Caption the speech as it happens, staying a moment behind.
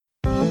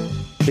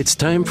It's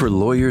time for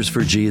Lawyers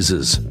for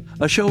Jesus,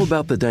 a show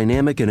about the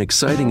dynamic and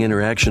exciting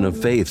interaction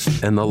of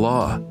faith and the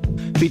law,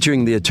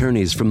 featuring the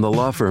attorneys from the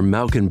law firm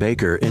Mauck &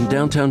 Baker in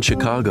downtown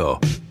Chicago.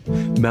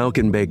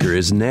 Mauck & Baker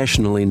is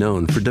nationally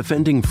known for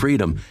defending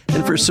freedom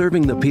and for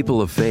serving the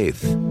people of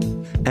faith.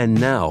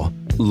 And now,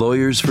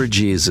 Lawyers for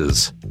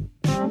Jesus.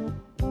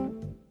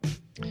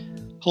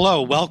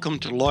 Hello, welcome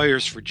to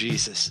Lawyers for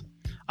Jesus.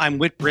 I'm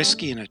Whit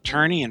Brisky, an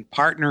attorney and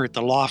partner at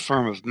the law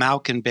firm of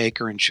Mauck &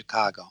 Baker in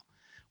Chicago.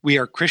 We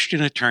are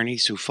Christian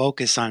attorneys who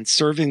focus on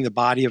serving the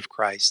body of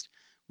Christ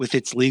with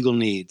its legal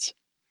needs.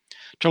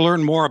 To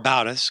learn more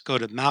about us, go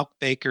to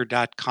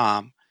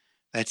mauckbaker.com.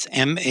 That's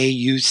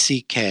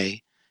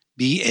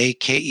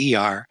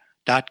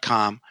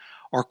MAUCKBAKER.com,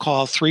 or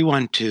call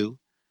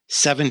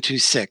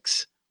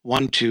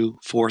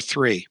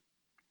 312-726-1243.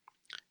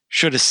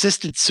 Should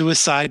assisted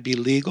suicide be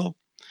legal?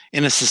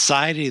 In a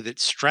society that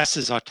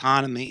stresses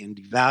autonomy and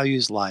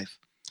devalues life,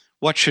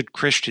 what should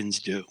Christians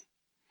do?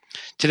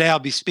 Today I'll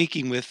be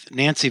speaking with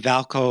Nancy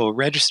Valco, a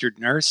registered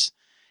nurse,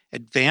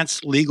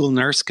 advanced legal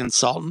nurse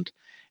consultant,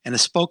 and a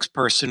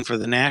spokesperson for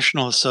the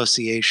National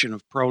Association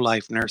of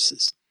Pro-Life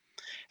Nurses.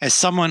 As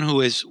someone who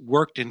has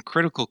worked in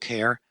critical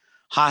care,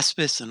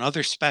 hospice, and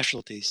other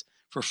specialties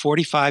for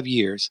 45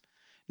 years,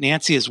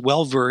 Nancy is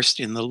well versed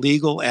in the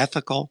legal,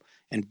 ethical,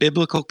 and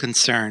biblical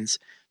concerns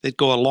that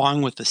go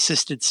along with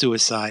assisted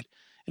suicide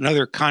and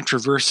other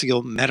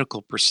controversial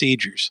medical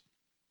procedures.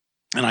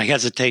 And I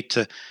hesitate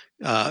to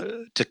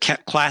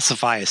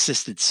classify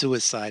assisted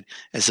suicide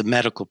as a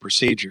medical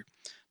procedure.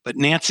 But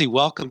Nancy,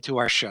 welcome to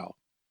our show.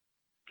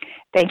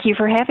 Thank you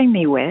for having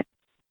me, Whit.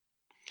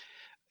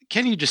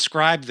 Can you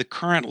describe the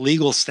current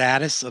legal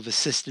status of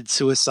assisted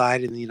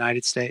suicide in the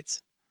United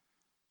States?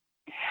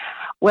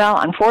 Well,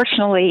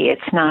 unfortunately,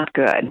 it's not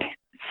good.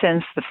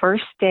 Since the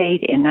first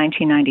state in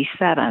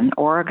 1997,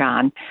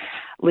 Oregon,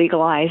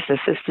 legalized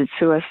assisted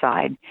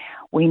suicide,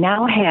 we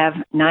now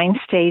have 9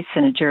 states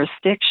in a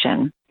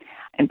jurisdiction,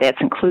 and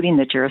that's including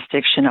the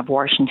jurisdiction of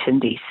Washington,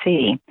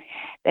 D.C.,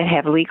 that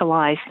have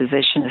legalized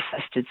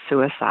physician-assisted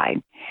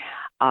suicide,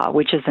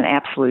 which is an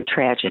absolute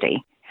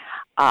tragedy.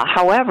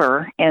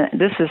 However, and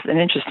this is an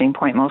interesting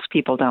point most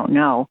people don't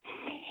know,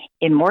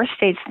 in more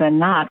states than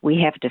not, we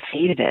have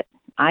defeated it.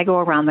 I go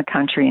around the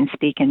country and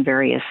speak in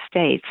various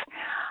states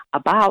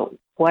about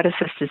what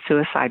assisted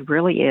suicide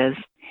really is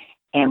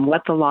and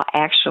what the law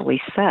actually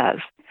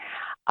says.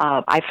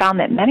 I found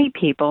that many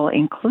people,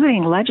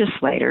 including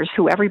legislators,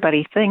 who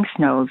everybody thinks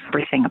knows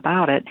everything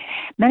about it,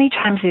 many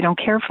times they don't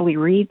carefully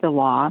read the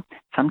law.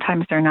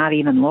 Sometimes they're not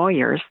even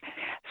lawyers.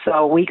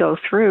 So we go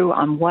through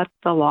on what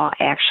the law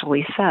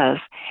actually says.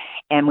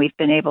 And we've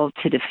been able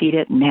to defeat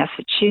it in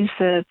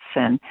Massachusetts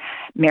and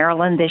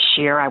Maryland this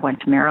year. I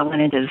went to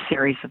Maryland and did a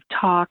series of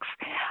talks,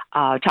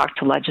 talked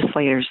to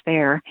legislators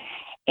there,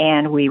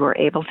 and we were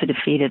able to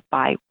defeat it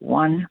by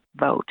 1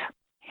 vote.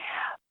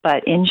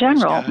 But in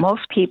general,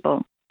 most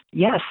people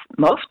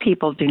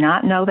do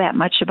not know that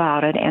much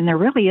about it, and there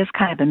really is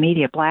kind of a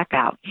media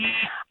blackout.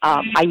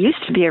 I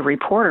used to be a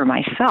reporter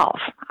myself.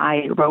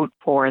 I wrote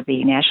for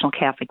the National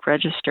Catholic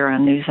Register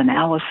on news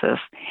analysis,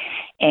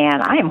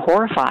 and I am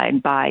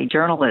horrified by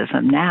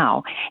journalism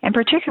now, and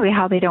particularly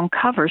how they don't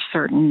cover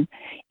certain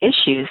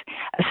issues.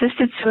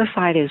 Assisted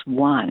suicide is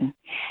one.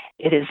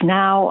 It is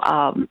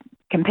now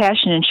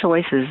Compassion and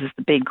Choices is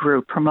the big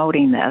group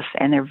promoting this,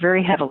 and they're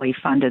very heavily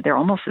funded. They're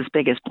almost as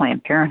big as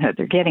Planned Parenthood.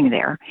 They're getting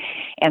there,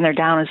 and they're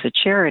down as a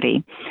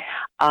charity.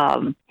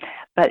 But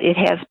it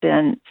has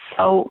been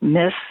so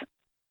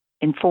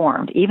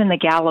misinformed. Even the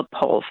Gallup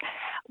polls,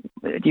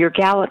 your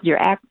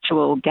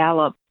actual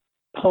Gallup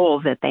poll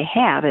that they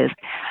have is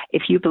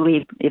if you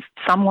believe if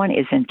someone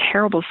is in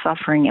terrible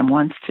suffering and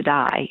wants to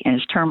die and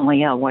is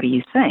terminally ill, what do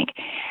you think?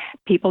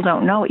 People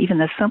don't know even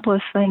the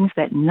simplest things,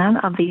 that none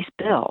of these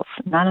bills,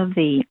 none of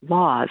the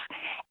laws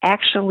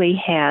actually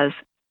has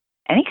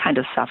any kind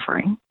of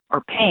suffering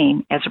or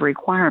pain as a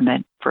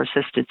requirement for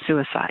assisted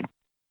suicide.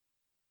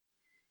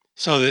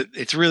 So that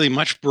it's really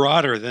much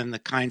broader than the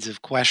kinds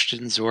of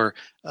questions or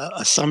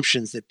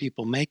assumptions that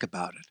people make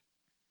about it.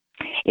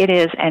 It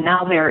is, and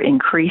now they're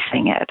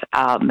increasing it.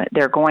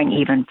 They're going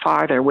even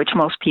farther, which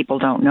most people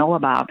don't know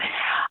about.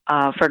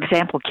 For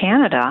example,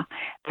 Canada,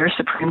 their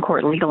Supreme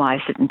Court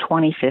legalized it in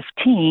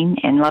 2015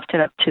 and left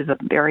it up to the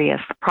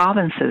various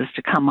provinces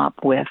to come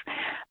up with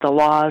the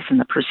laws and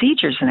the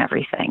procedures and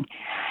everything.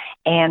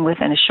 And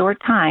within a short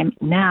time,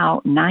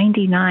 now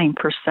 99%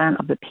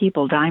 of the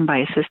people dying by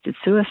assisted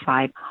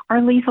suicide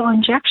are lethal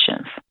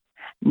injections.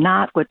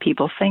 Not what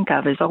people think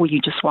of as, oh, you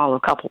just swallow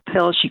a couple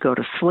pills, you go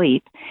to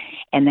sleep,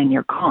 and then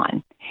you're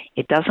gone.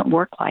 It doesn't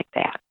work like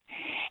that.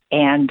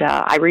 And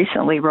I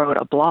recently wrote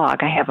a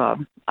blog. I have a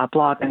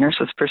blog, A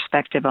Nurse's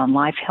Perspective on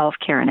Life,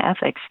 Healthcare, and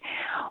Ethics,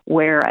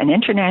 where an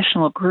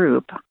international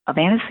group of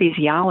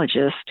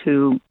anesthesiologists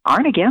who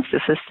aren't against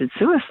assisted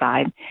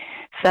suicide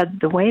said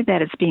the way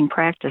that it's being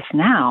practiced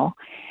now,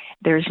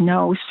 there's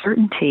no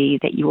certainty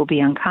that you will be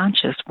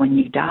unconscious when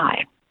you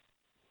die.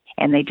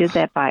 And they did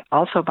that by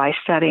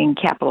studying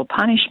capital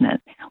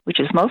punishment, which,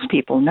 as most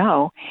people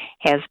know,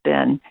 has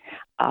been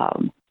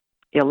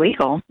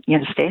illegal,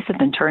 states have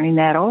been turning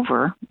that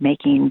over,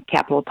 making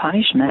capital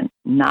punishment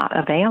not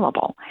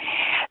available.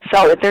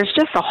 So there's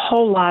just a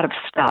whole lot of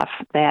stuff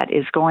that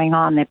is going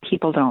on that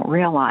people don't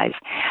realize.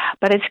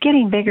 But it's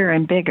getting bigger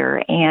and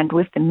bigger. And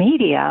with the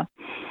media,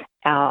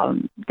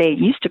 they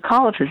used to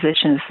call it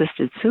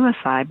physician-assisted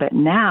suicide, but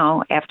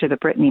now, after the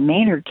Brittany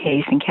Maynard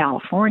case in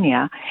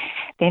California,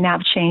 they now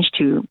have changed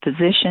to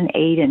physician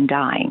aid in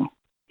dying,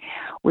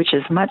 which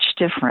is much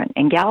different.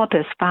 And Gallup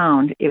has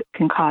found it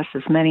can cost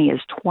as many as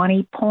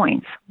 20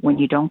 points when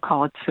you don't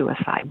call it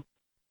suicide.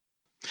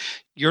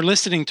 You're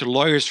listening to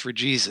Lawyers for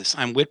Jesus.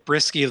 I'm Whit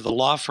Brisky of the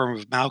law firm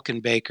of Malkin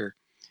Baker.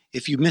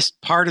 If you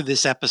missed part of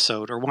this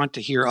episode or want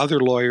to hear other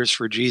Lawyers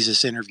for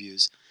Jesus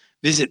interviews,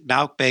 visit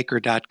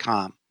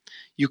malkbaker.com.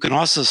 You can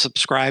also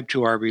subscribe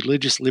to our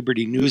Religious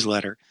Liberty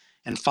newsletter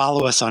and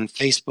follow us on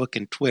Facebook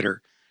and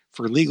Twitter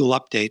for legal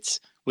updates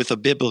with a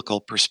biblical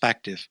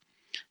perspective.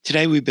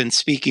 Today we've been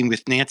speaking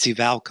with Nancy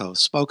Valco,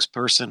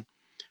 spokesperson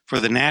for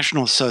the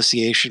National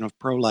Association of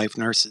Pro-Life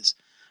Nurses,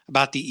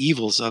 about the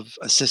evils of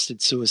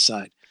assisted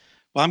suicide.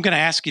 Well, I'm going to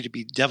ask you to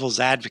be devil's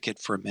advocate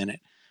for a minute.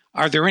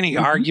 Are there any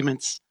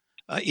arguments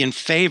in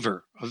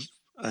favor of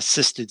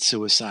assisted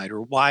suicide,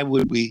 or why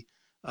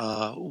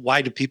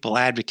do people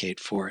advocate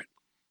for it?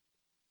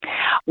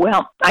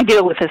 Well, I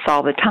deal with this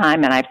all the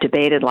time, and I've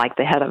debated like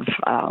the head of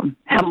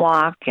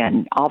Hemlock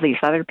and all these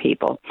other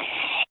people.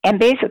 And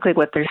basically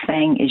what they're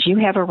saying is you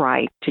have a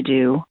right to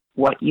do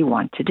what you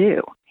want to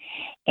do.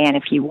 And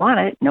if you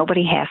want it,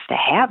 nobody has to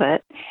have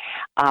it.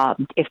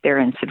 If they're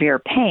in severe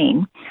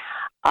pain,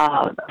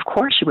 of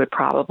course you would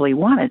probably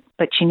want it,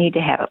 but you need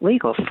to have it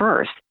legal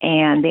first.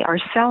 And they are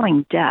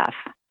selling death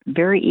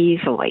very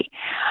easily.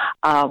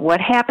 What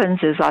happens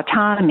is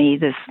autonomy,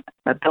 this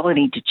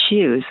ability to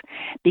choose,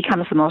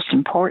 becomes the most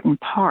important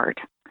part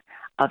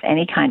of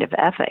any kind of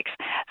ethics.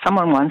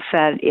 Someone once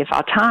said, if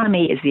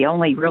autonomy is the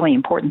only really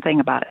important thing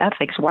about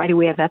ethics, why do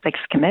we have ethics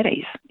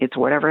committees? It's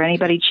whatever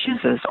anybody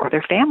chooses or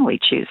their family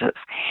chooses.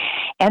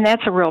 And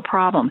that's a real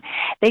problem.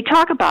 They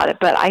talk about it,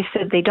 but I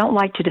said they don't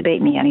like to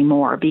debate me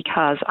anymore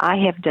because I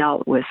have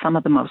dealt with some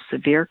of the most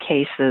severe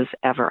cases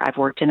ever. I've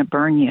worked in a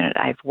burn unit.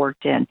 I've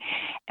worked in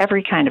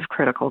every kind of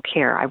critical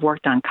care. I've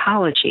worked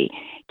oncology,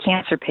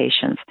 cancer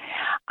patients.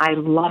 I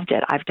loved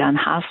it. I've done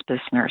hospice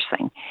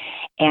nursing,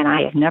 and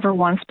I have never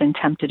once been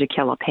tempted to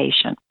kill a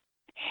patient.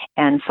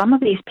 And some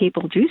of these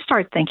people do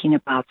start thinking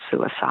about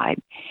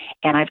suicide,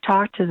 and I've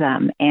talked to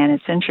them, and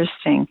it's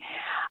interesting.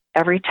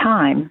 Every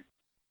time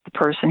the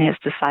person has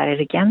decided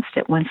against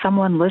it, when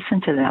someone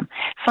listened to them,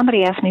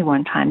 somebody asked me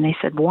one time, they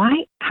said,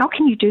 how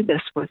can you do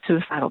this with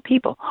suicidal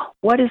people?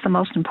 What is the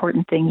most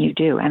important thing you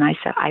do? And I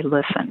said, I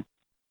listen.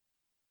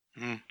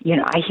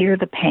 I hear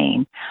the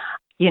pain.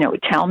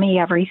 Tell me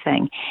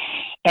everything.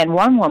 And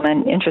one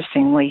woman,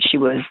 interestingly, she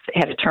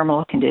had a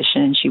terminal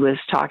condition, and she was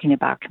talking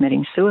about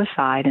committing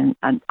suicide. And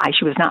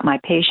she was not my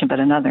patient, but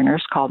another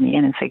nurse called me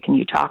in and said, can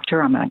you talk to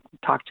her? I'm going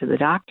to talk to the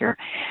doctor.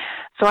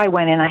 So I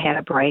went in, I had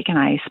a break, and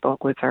I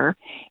spoke with her,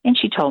 and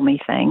she told me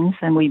things,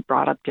 and we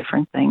brought up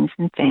different things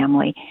in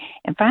family.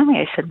 And finally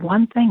I said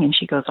one thing, and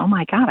she goes, oh,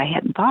 my God, I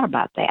hadn't thought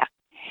about that.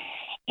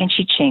 And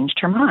she changed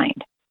her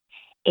mind.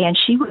 And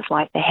she was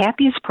like the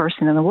happiest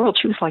person in the world.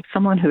 She was like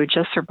someone who had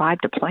just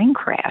survived a plane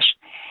crash.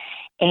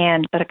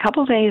 But a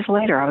couple of days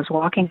later, I was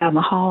walking down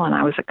the hall, and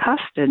I was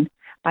accosted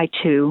by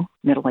two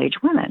middle-aged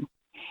women.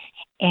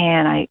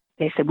 And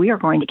they said, we are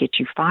going to get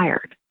you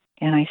fired.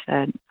 And I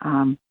said,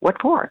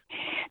 what for?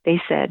 They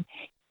said,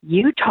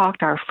 you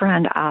talked our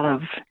friend out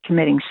of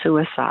committing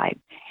suicide.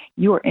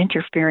 You are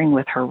interfering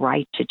with her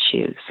right to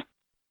choose.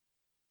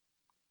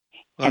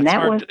 Well,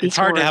 and it's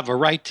hard to have a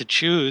right to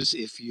choose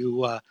if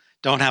you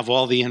don't have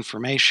all the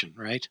information,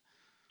 right?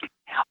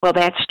 Well,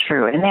 that's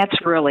true. And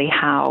that's really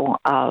how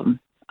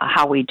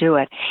we do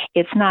it.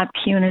 It's not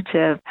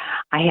punitive.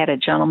 I had a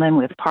gentleman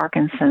with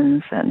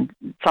Parkinson's, and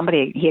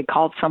he had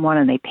called someone,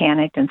 and they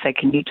panicked and said,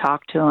 can you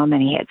talk to him?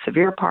 And he had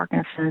severe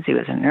Parkinson's. He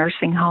was in a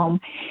nursing home.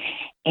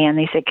 And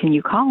they said, can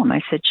you call him?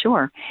 I said,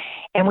 sure.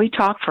 And we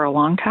talked for a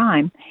long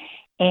time.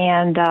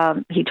 And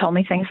he told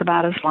me things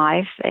about his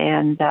life,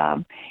 and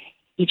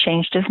he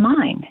changed his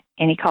mind.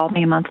 And he called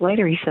me a month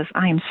later. He says,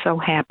 I am so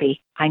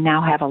happy. I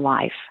now have a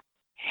life.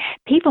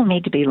 People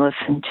need to be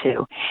listened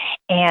to.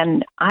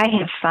 And I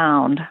have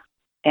found,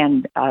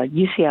 and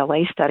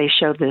UCLA studies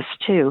show this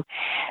too,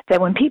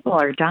 that when people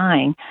are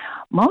dying,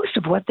 most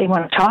of what they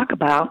want to talk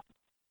about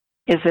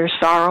is their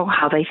sorrow,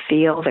 how they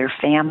feel, their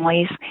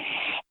families.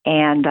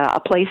 And a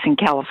place in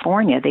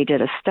California, they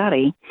did a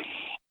study,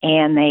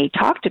 and they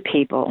talked to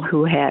people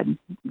who had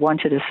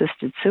wanted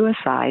assisted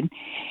suicide,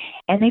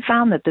 and they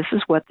found that this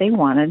is what they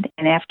wanted.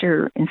 And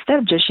instead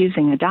of just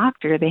using a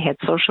doctor, they had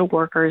social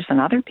workers and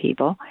other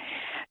people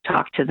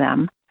talk to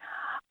them.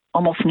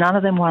 Almost none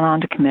of them went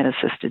on to commit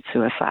assisted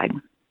suicide.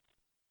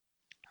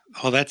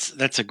 Oh,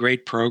 that's a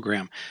great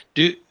program.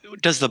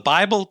 Does the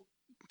Bible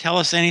tell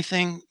us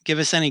anything, give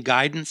us any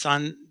guidance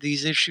on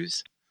these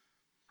issues?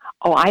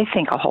 Oh, I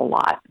think a whole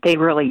lot. They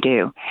really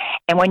do.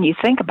 And when you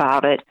think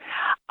about it,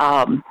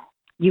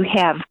 you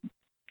have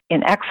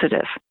in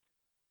Exodus,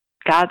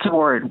 God's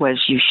word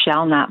was, you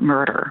shall not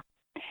murder.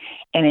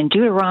 And in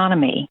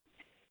Deuteronomy,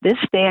 this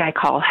day I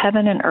call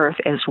heaven and earth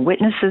as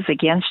witnesses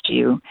against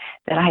you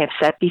that I have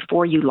set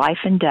before you life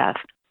and death,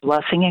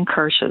 blessing and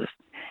curses.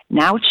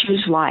 Now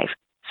choose life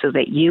so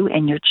that you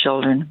and your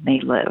children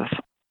may live.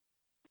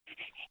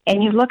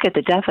 And you look at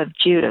the death of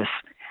Judas.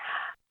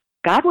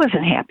 God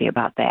wasn't happy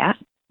about that.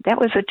 That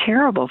was a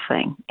terrible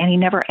thing, and he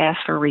never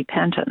asked for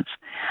repentance.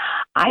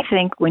 I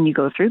think when you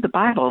go through the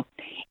Bible,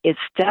 it's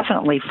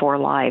definitely for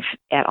life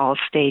at all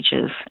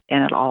stages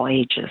and at all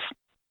ages.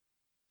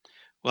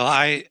 Well,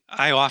 I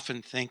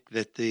often think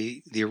that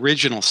the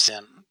original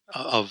sin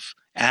of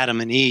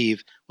Adam and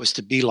Eve was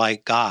to be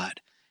like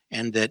God,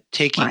 and that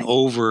taking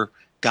over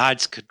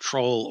God's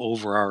control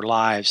over our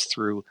lives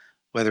through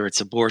whether it's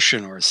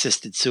abortion or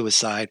assisted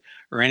suicide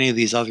or any of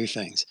these other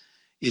things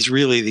is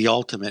really the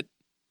ultimate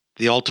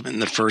in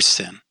the first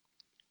sin.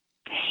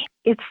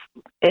 It's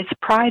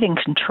pride and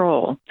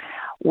control.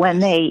 When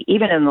they,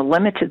 even in the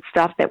limited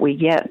stuff that we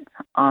get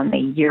on the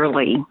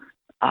yearly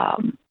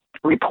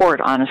report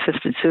on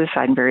assisted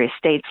suicide in various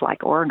states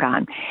like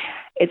Oregon,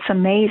 it's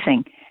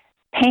amazing.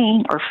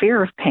 Pain or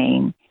fear of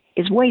pain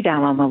is way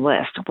down on the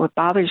list. What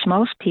bothers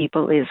most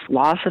people is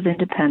loss of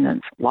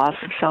independence, loss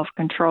of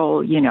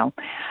self-control,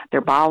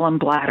 their bowel and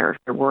bladder.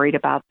 They're worried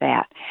about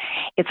that.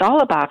 It's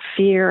all about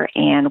fear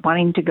and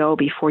wanting to go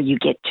before you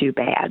get too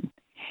bad.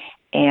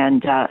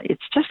 And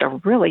it's just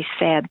a really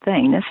sad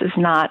thing. This is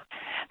not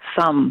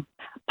some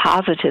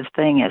positive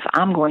thing as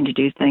I'm going to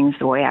do things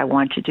the way I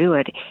want to do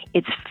it.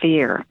 It's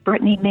fear.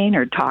 Brittany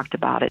Maynard talked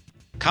about it.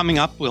 Coming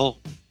up, we'll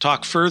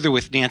talk further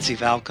with Nancy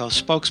Valco,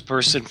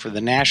 spokesperson for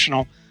the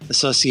National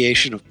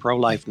Association of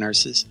Pro-Life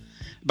Nurses,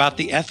 about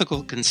the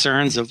ethical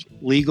concerns of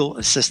legal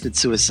assisted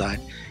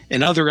suicide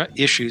and other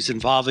issues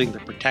involving the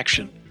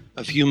protection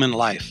of human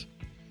life.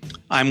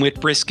 I'm Whit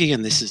Brisky,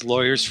 and this is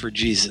Lawyers for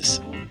Jesus.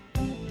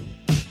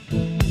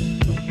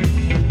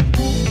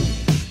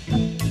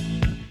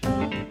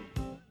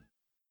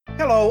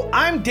 Hello,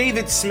 I'm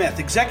David Smith,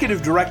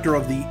 Executive Director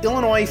of the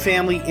Illinois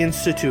Family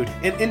Institute,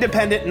 an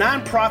independent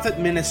nonprofit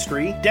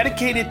ministry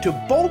dedicated to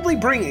boldly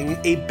bringing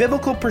a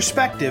biblical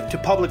perspective to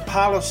public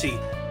policy.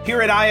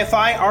 Here at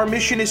IFI, our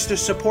mission is to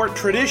support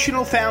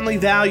traditional family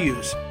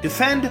values,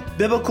 defend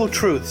biblical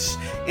truths,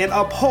 and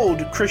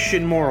uphold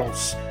Christian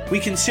morals. We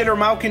consider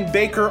Mauck &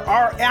 Baker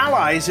our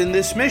allies in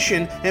this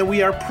mission, and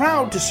we are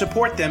proud to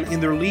support them in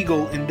their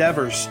legal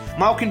endeavors.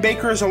 Mauck &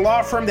 Baker is a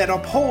law firm that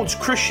upholds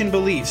Christian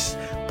beliefs,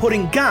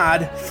 putting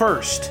God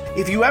first.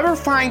 If you ever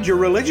find your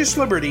religious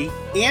liberty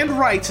and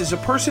rights as a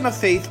person of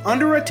faith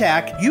under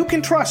attack, you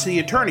can trust the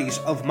attorneys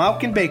of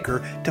Mauck &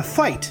 Baker to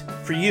fight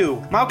for you.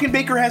 Mauck &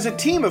 Baker has a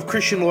team of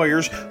Christian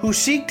lawyers who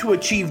seek to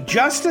achieve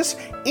justice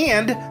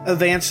and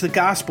advance the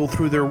gospel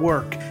through their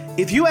work.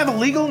 If you have a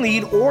legal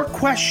need or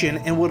question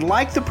and would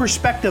like the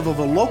perspective of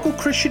a local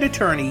Christian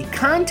attorney,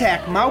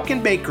 contact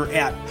Mauck & Baker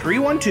at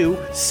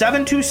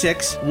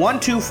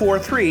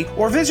 312-726-1243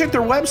 or visit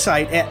their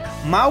website at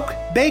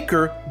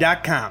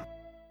mauckbaker.com.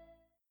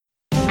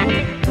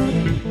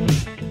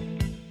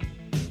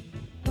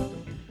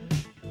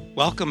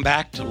 Welcome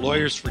back to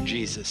Lawyers for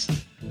Jesus.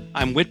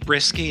 I'm Whit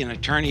Brisky, an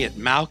attorney at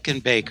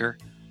Mauck & Baker,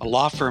 a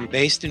law firm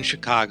based in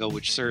Chicago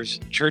which serves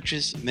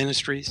churches,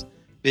 ministries,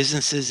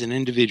 businesses, and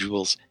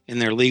individuals in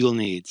their legal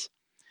needs.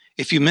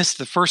 If you missed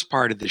the first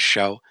part of this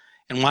show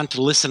and want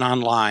to listen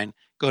online,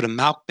 go to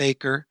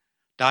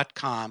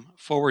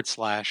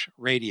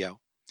mauckbaker.com/radio.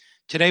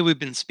 Today we've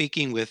been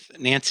speaking with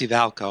Nancy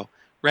Valco,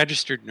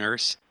 registered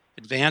nurse,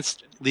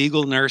 advanced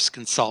legal nurse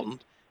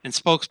consultant, and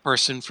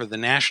spokesperson for the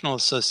National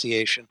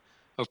Association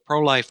of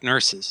Pro-Life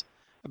Nurses,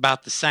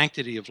 about the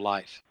sanctity of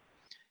life.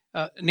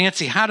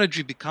 Nancy, how did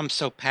you become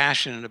so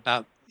passionate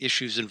about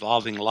issues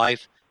involving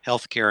life,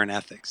 healthcare, and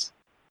ethics?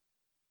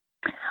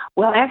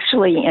 Well,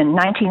 actually, in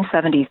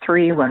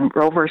 1973, when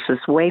Roe versus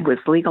Wade was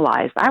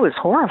legalized, I was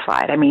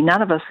horrified. I mean,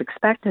 none of us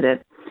expected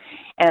it.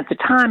 And at the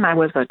time, I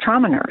was a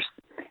trauma nurse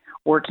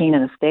working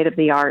in a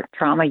state-of-the-art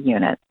trauma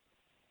unit.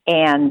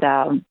 And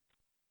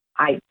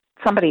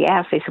somebody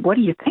asked, they said, "What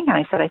do you think?" And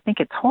I said, "I think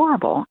it's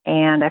horrible."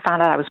 And I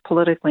found out I was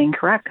politically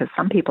incorrect because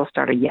some people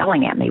started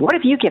yelling at me, "What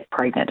if you get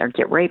pregnant or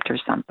get raped or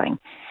something?"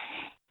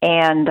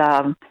 And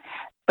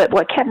but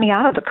what kept me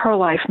out of the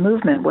pro-life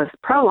movement was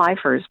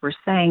pro-lifers were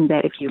saying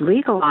that if you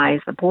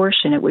legalize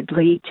abortion, it would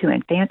lead to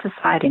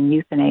infanticide and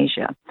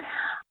euthanasia.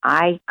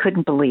 I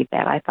couldn't believe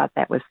that. I thought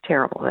that was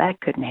terrible.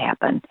 That couldn't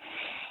happen.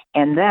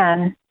 And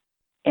then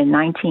in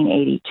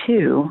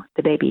 1982,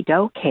 the Baby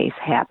Doe case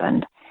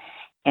happened.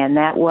 And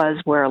that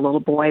was where a little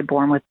boy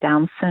born with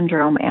Down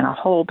syndrome and a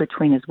hole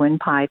between his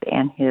windpipe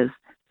and his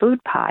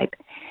food pipe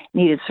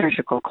needed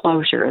surgical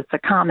closure. It's a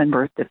common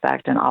birth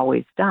defect and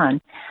always done.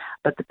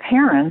 But the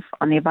parents,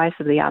 on the advice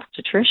of the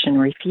obstetrician,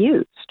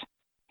 refused.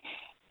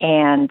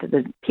 And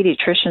the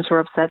pediatricians were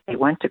upset. They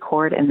went to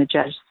court, and the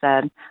judge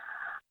said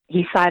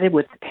he sided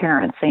with the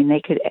parents, saying they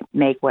could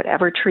make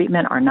whatever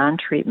treatment or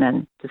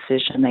non-treatment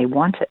decision they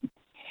wanted.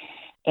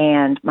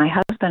 And my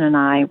husband and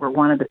I were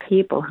one of the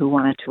people who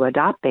wanted to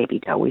adopt Baby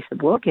Doe. We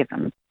said, we'll give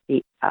him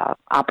the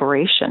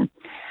operation,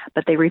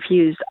 but they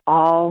refused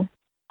all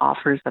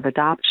offers of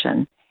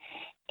adoption.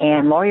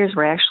 And lawyers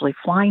were actually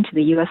flying to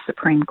the U.S.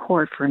 Supreme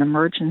Court for an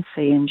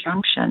emergency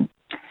injunction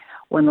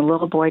when the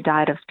little boy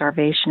died of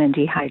starvation and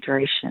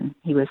dehydration.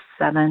 He was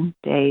 7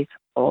 days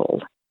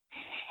old.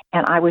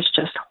 And I was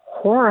just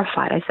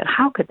horrified. I said,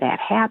 how could that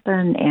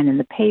happen? And in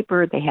the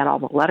paper, they had all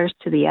the letters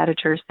to the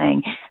editor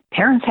saying,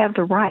 parents have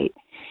the right.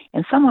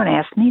 And someone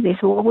asked me, they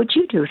said, well, what would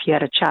you do if you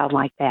had a child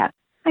like that?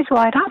 I said,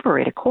 well, I'd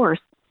operate, of course.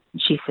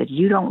 And she said,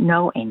 you don't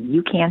know and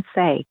you can't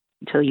say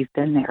until you've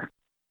been there.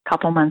 A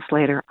couple months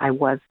later, I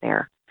was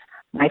there.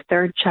 My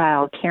third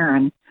child,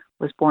 Karen,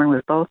 was born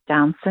with both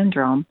Down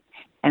syndrome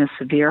and a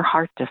severe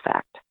heart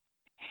defect,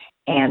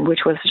 and which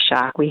was a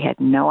shock. We had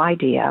no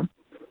idea.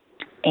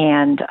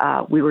 And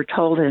we were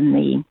told in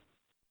the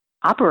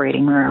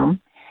operating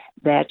room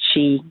that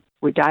she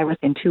would die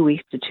within 2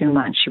 weeks to 2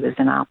 months. She was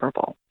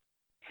inoperable.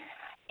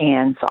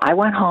 And so I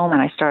went home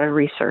and I started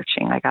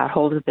researching. I got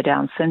hold of the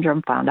Down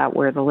syndrome, found out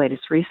where the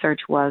latest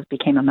research was,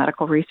 became a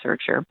medical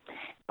researcher.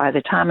 By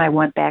the time I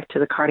went back to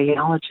the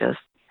cardiologist,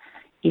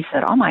 he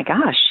said, oh my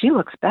gosh, she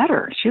looks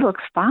better. She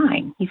looks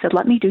fine. He said,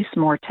 let me do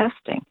some more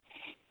testing.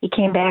 He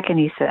came back and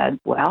he said,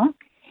 well,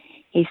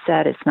 he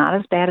said, it's not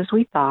as bad as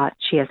we thought.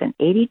 She has an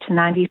 80 to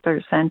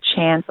 90%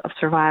 chance of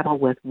survival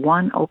with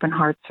one open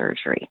heart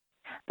surgery.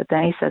 But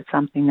then he said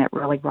something that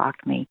really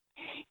rocked me.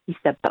 He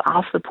said, but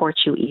I'll support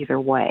you either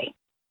way.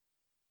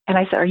 And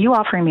I said, are you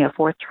offering me a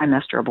fourth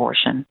trimester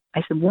abortion?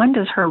 I said, when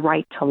does her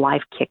right to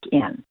life kick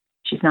in?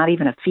 She's not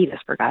even a fetus,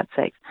 for God's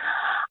sakes.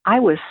 I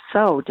was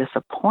so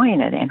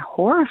disappointed and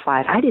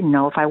horrified. I didn't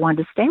know if I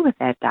wanted to stay with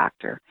that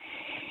doctor.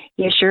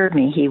 He assured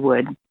me he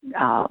would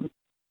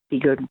be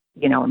good,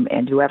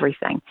 and do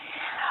everything.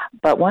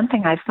 But one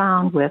thing I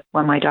found with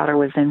when my daughter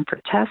was in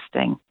for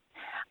testing,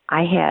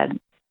 I had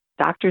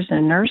doctors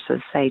and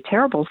nurses say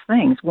terrible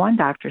things. One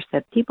doctor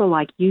said, people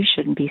like you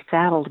shouldn't be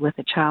saddled with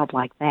a child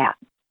like that.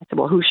 I said,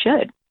 well, who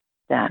should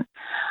then?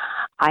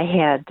 I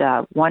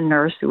had one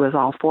nurse who was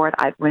all for it.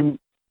 When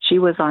she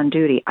was on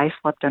duty, I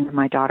slept under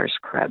my daughter's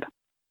crib.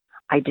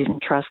 I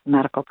didn't trust the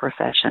medical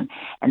profession.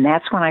 And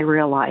that's when I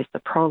realized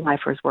the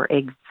pro-lifers were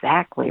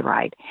exactly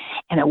right.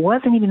 And it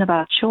wasn't even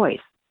about choice.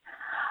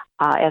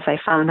 As I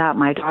found out,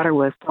 my daughter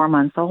was 4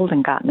 months old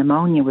and got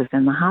pneumonia, was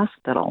in the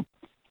hospital.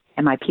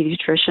 And my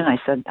pediatrician, I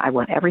said, I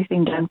want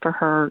everything done for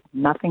her,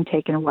 nothing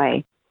taken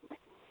away.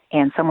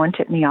 And someone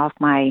tipped me off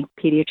my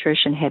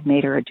pediatrician had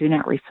made her a do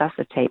not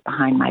resuscitate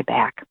behind my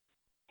back.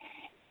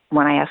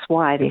 When I asked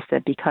why, they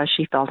said because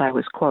she felt I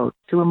was, quote,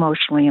 too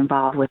emotionally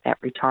involved with that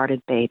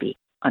retarded baby,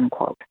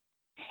 unquote.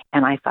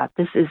 And I thought,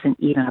 this isn't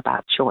even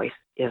about choice,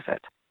 is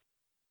it?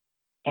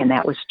 And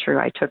that was true.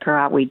 I took her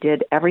out. We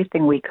did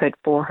everything we could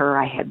for her.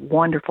 I had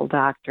wonderful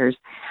doctors,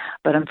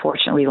 but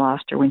unfortunately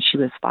lost her when she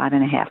was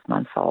 5.5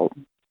 months old.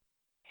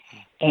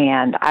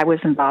 And I was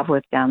involved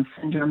with Down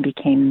syndrome,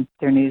 became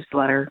their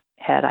newsletter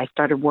head. I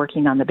started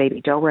working on the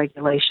baby doe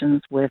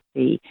regulations with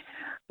the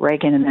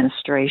Reagan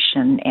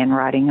administration and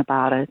writing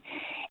about it.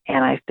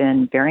 And I've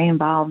been very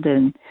involved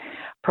in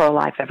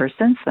pro-life ever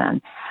since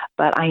then.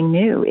 But I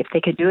knew if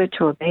they could do it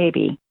to a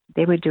baby,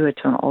 they would do it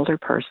to an older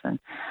person.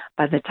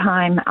 By the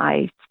time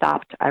I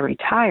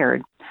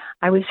retired,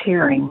 I was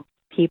hearing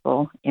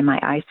people in my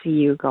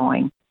ICU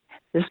going,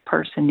 this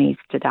person needs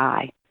to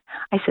die.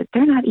 I said,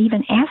 they're not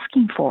even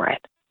asking for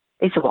it.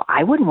 They said, well,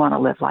 I wouldn't want to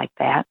live like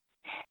that.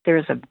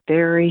 There's a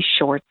very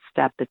short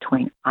step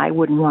between I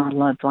wouldn't want to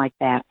live like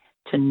that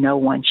to no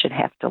one should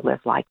have to live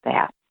like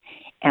that.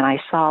 And I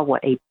saw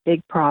what a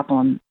big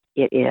problem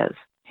it is.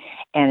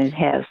 And it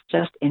has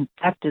just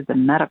infected the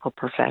medical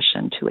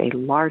profession to a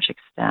large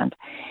extent.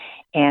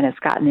 And it's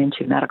gotten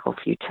into medical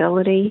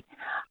futility.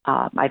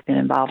 I've been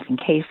involved in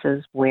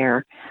cases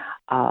where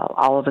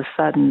all of a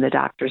sudden the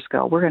doctors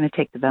go, we're going to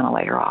take the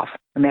ventilator off,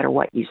 no matter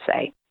what you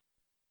say.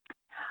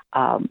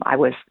 I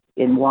was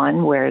in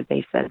one where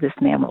they said, this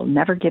man will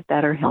never get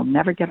better. He'll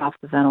never get off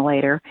the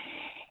ventilator.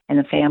 And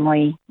the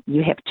family,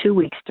 you have 2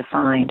 weeks to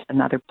find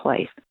another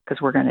place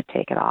because we're going to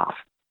take it off.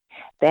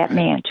 That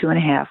man,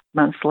 2.5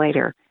 months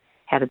later,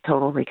 had a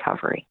total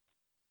recovery.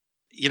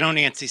 You know,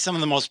 Nancy, some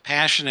of the most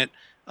passionate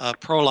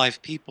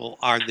pro-life people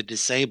are the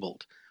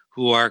disabled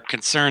who are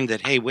concerned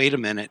that, hey, wait a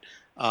minute,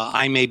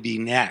 I may be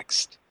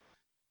next.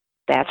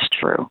 That's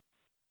true.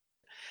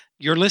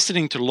 You're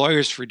listening to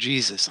Lawyers for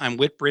Jesus. I'm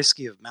Whit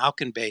Brisky of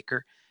Malkin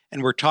Baker,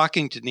 and we're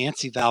talking to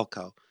Nancy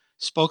Valco,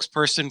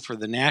 spokesperson for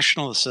the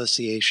National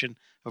Association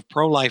of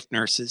Pro-Life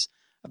Nurses,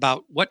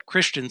 about what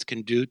Christians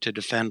can do to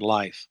defend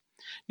life.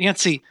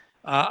 Nancy,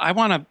 I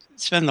want to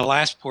spend the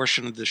last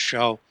portion of the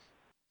show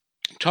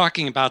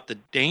talking about the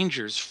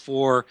dangers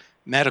for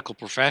medical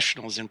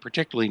professionals, and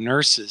particularly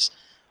nurses,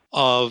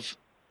 of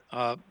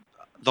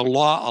the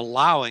law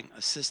allowing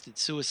assisted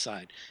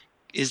suicide.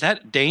 Is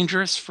that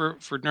dangerous for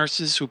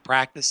nurses who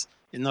practice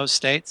in those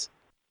states?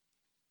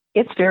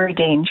 It's very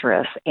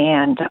dangerous.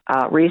 And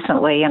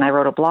recently, and I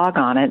wrote a blog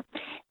on it,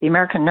 the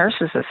American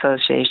Nurses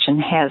Association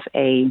has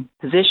a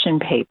position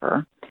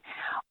paper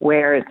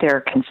where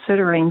they're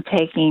considering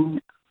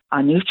taking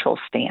a neutral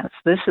stance.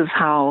 This is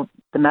how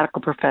the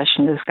medical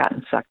profession has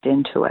gotten sucked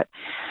into it,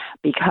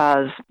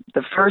 because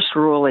the first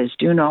rule is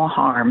do no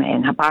harm.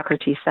 And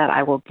Hippocrates said,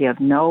 I will give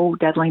no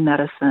deadly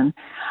medicine,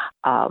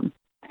 will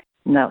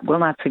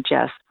not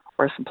suggest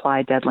or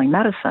supply deadly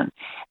medicine.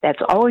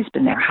 That's always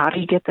been there. How do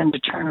you get them to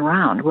turn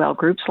around? Well,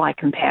 groups like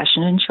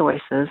Compassion and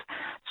Choices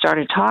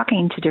started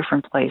talking to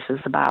different places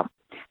about,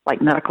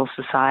 like medical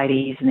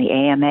societies and the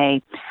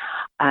AMA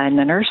and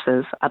the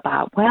nurses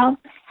about, well,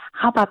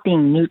 how about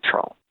being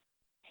neutral?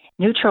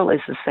 Neutral is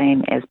the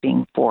same as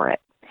being for it.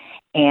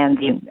 And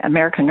the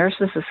American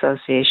Nurses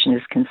Association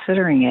is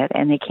considering it,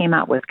 and they came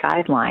out with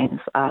guidelines.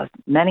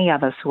 Many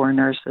of us who are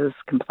nurses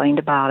complained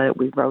about it.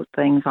 We wrote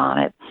things on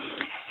it.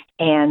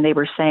 And they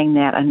were saying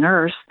that a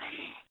nurse,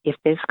 if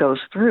this goes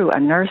through, a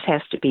nurse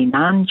has to be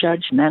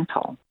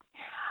non-judgmental.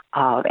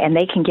 And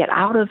they can get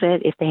out of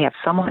it if they have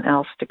someone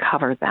else to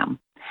cover them.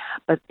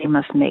 But they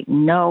must make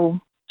no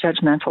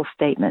judgmental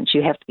statements.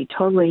 You have to be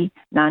totally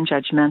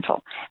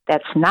non-judgmental.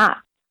 That's not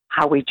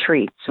how we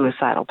treat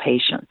suicidal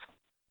patients.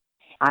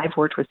 I've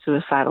worked with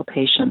suicidal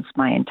patients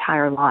my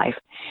entire life.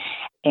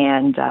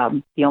 And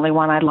the only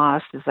one I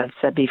lost, as I've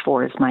said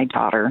before, is my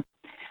daughter,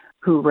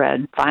 who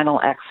read Final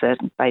Exit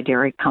by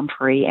Derek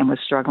Humphrey and was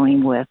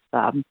struggling with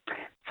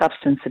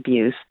substance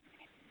abuse.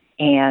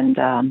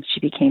 And she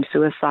became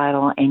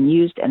suicidal and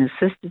used an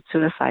assisted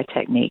suicide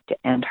technique to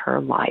end her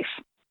life.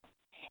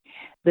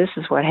 This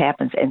is what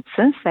happens. And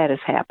since that has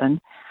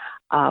happened,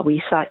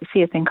 we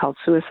see a thing called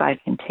suicide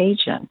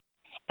contagion.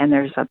 And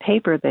there's a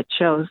paper that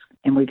shows,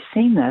 and we've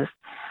seen this,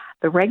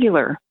 the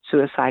regular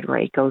suicide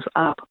rate goes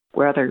up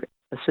whether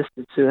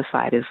assisted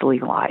suicide is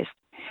legalized.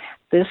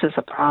 This is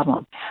a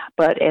problem.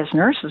 But as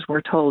nurses,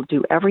 we're told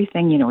do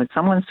everything. When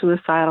someone's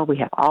suicidal, we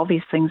have all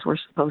these things we're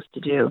supposed to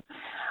do.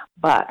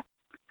 But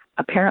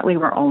apparently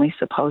we're only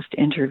supposed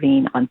to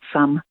intervene on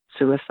some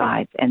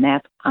suicides, and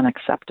that's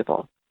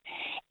unacceptable.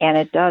 And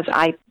it does.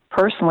 I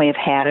personally have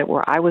had it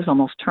where I was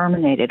almost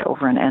terminated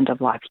over an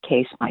end-of-life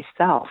case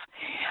myself.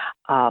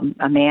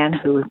 A man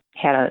who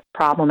had a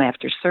problem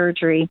after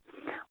surgery.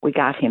 We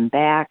got him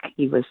back.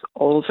 He was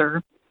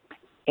older,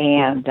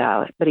 and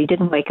but he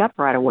didn't wake up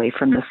right away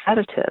from the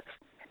sedatives.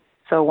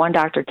 So one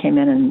doctor came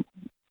in and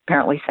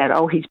apparently said,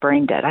 oh, he's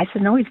brain dead. I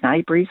said, no, he's not.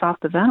 He breathes off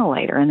the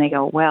ventilator. And they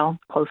go, well,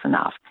 close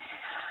enough.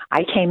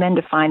 I came in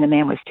to find the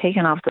man was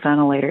taken off the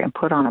ventilator and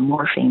put on a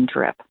morphine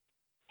drip.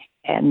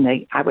 And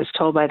I was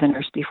told by the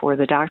nurse before,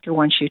 the doctor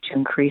wants you to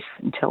increase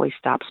until he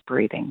stops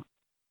breathing.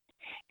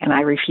 And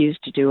I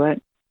refused to do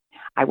it.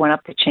 I went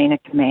up the chain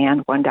of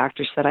command. One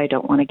doctor said, I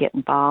don't want to get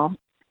involved.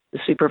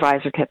 The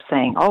supervisor kept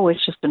saying, oh,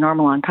 it's just a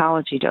normal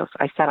oncology dose.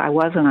 I said, I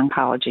was an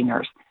oncology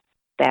nurse.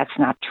 That's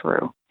not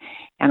true.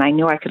 And I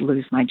knew I could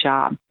lose my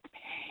job.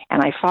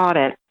 And I fought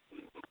it.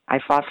 I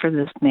fought for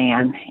this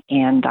man,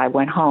 and I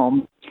went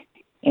home.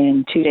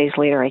 And 2 days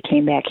later, I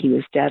came back. He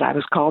was dead. I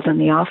was called in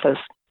the office.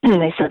 And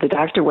they said, the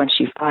doctor wants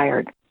you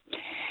fired.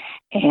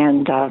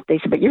 And they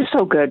said, but you're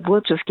so good,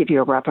 we'll just give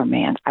you a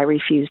reprimand. I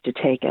refused to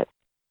take it.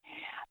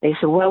 They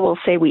said, well, we'll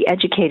say we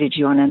educated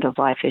you on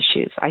end-of-life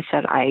issues. I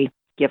said, I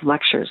give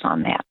lectures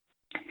on that.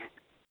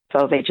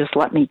 So they just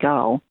let me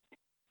go.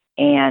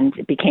 And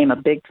it became a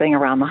big thing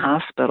around the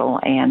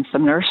hospital. And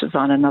some nurses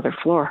on another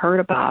floor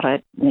heard about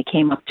it. And they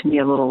came up to me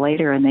a little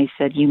later and they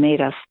said, you made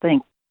us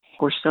think.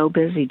 We're so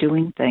busy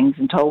doing things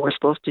and told we're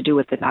supposed to do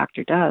what the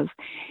doctor does.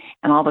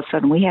 And all of a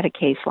sudden we had a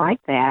case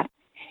like that.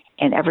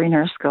 And every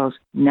nurse goes,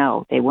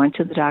 no. They went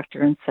to the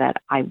doctor and said,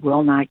 I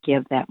will not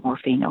give that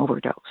morphine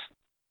overdose.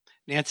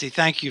 Nancy,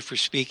 thank you for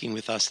speaking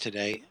with us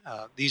today.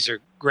 These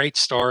are great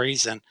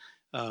stories. And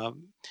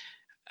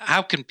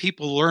how can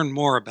people learn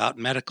more about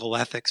medical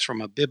ethics from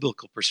a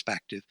biblical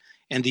perspective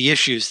and the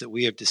issues that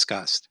we have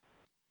discussed?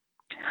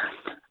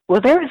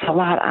 Well, there is a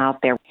lot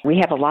out there. We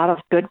have a lot of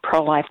good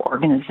pro-life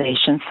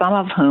organizations, some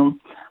of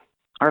whom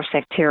are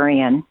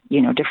sectarian,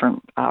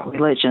 different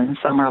religions.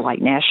 Some are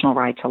like National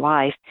Right to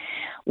Life.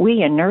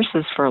 We in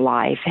Nurses for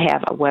Life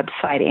have a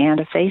website and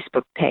a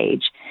Facebook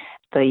page.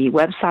 The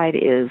website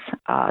is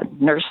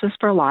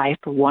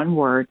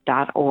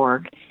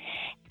nursesforlife.org.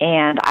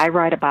 And I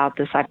write about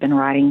this. I've been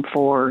writing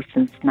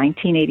since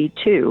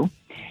 1982.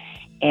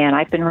 And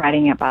I've been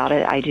writing about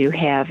it. I do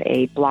have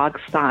a blog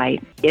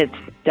site. It's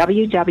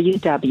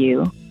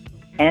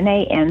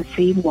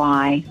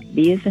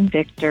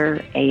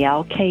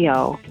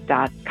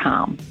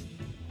www.nancyvalko.com.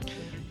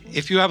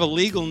 If you have a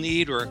legal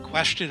need or a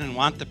question and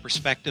want the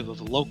perspective of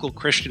a local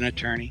Christian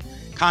attorney,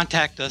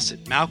 contact us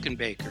at Malkin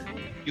Baker.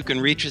 You can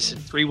reach us at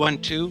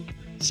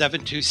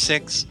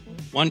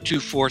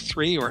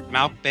 312-726-1243 or at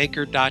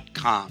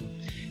malkbaker.com.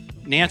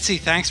 Nancy,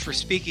 thanks for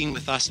speaking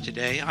with us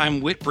today. I'm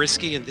Whit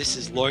Brisky, and this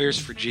is Lawyers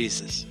for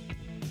Jesus.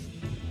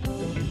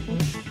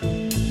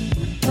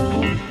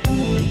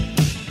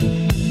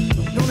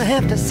 Gonna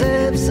have to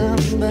serve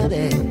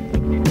somebody.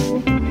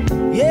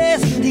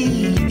 Yes,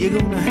 indeed, you're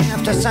gonna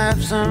have to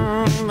serve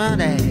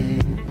somebody.